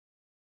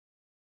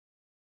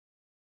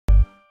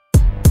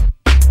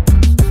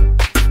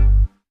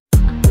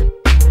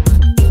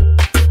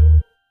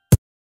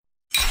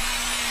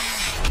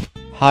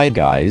Hi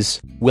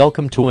guys,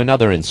 welcome to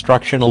another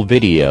instructional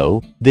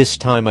video. This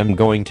time I'm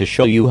going to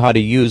show you how to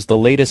use the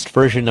latest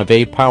version of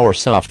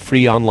Apowersoft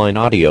free online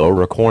audio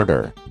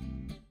recorder.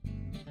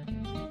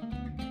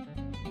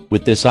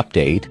 With this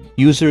update,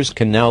 users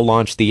can now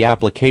launch the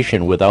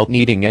application without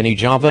needing any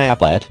Java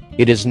applet.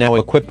 It is now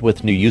equipped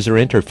with new user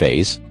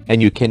interface,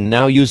 and you can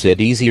now use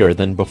it easier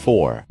than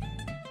before.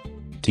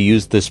 To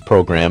use this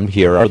program,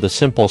 here are the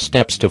simple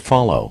steps to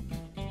follow.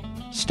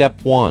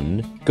 Step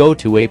 1. Go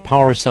to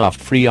Apowersoft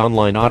free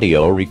online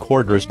audio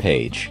recorders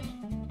page.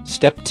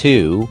 Step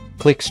 2.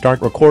 Click Start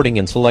Recording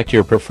and select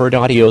your preferred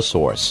audio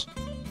source.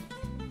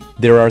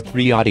 There are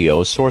 3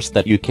 audio sources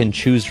that you can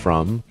choose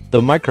from: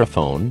 the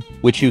microphone,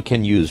 which you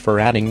can use for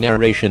adding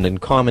narration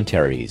and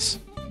commentaries;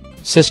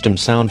 system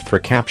sound for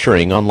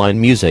capturing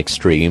online music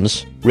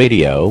streams,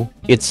 radio,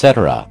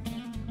 etc.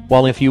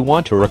 While if you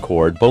want to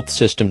record both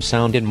system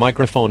sound and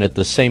microphone at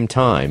the same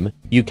time,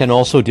 you can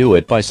also do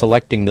it by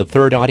selecting the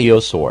third audio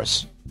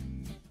source.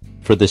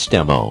 For this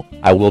demo,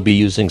 I will be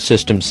using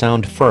system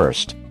sound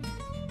first.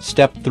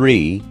 Step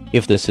 3.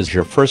 If this is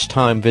your first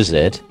time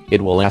visit,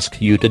 it will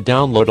ask you to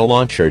download a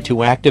launcher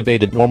to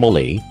activate it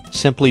normally.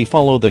 Simply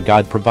follow the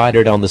guide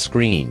provided on the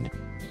screen.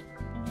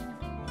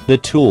 The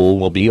tool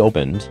will be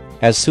opened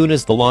as soon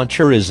as the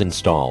launcher is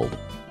installed.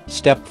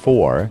 Step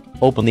 4.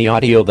 Open the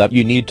audio that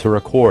you need to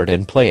record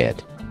and play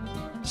it.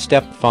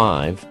 Step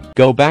 5.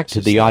 Go back to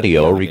the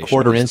audio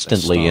recorder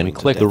instantly and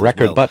click the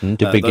record button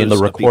to begin the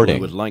recording.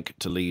 Those who would like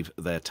to leave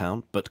their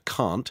town but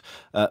can't.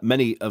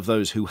 Many of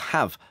those who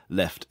have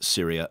left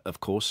Syria, of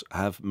course,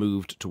 have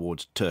moved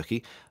towards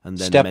Turkey. And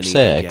then Step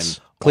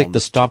 6. Click the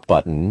stop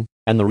button,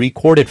 and the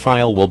recorded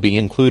file will be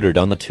included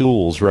on the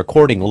tool's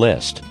recording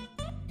list.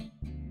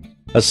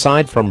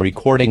 Aside from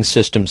recording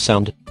system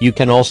sound, you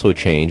can also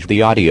change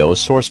the audio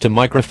source to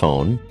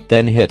microphone,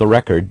 then hit the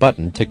record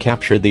button to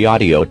capture the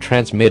audio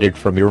transmitted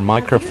from your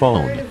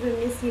microphone. Have you heard of the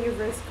Miss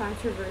Universe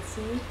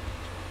controversy?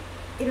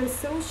 It was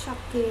so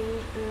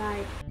shocking,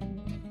 like...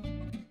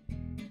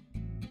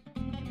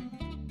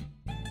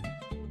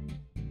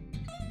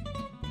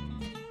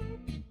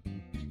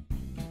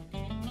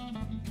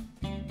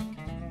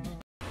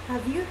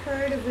 Have you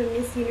heard of the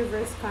Miss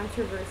Universe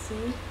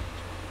controversy?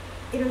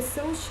 It was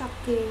so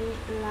shocking,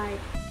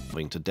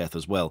 like... to death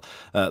as well.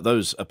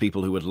 Those are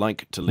people who would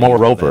like to leave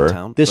Moreover, their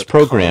town, this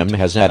program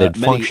has added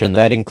function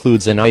that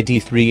includes an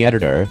ID3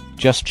 editor.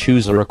 Just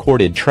choose a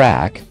recorded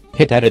track,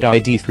 hit Edit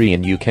ID3,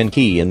 and you can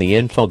key in the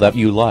info that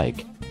you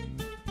like.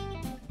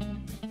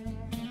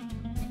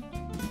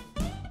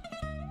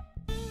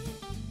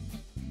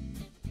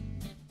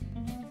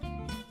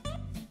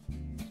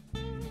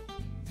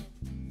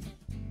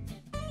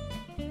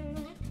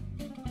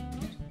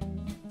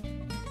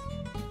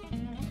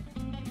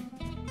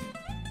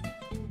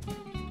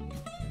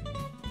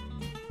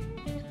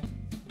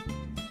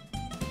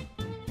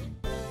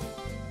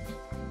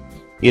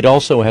 It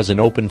also has an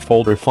open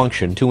folder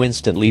function to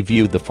instantly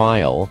view the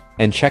file,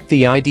 and check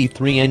the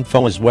ID3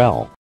 info as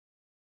well.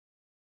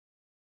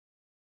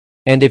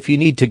 And if you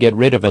need to get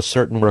rid of a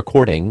certain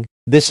recording,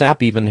 this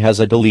app even has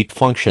a delete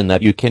function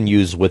that you can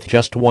use with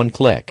just one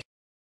click.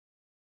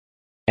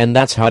 And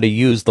that's how to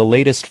use the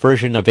latest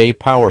version of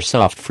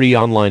Apowersoft free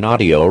online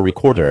audio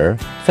recorder.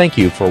 Thank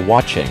you for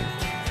watching.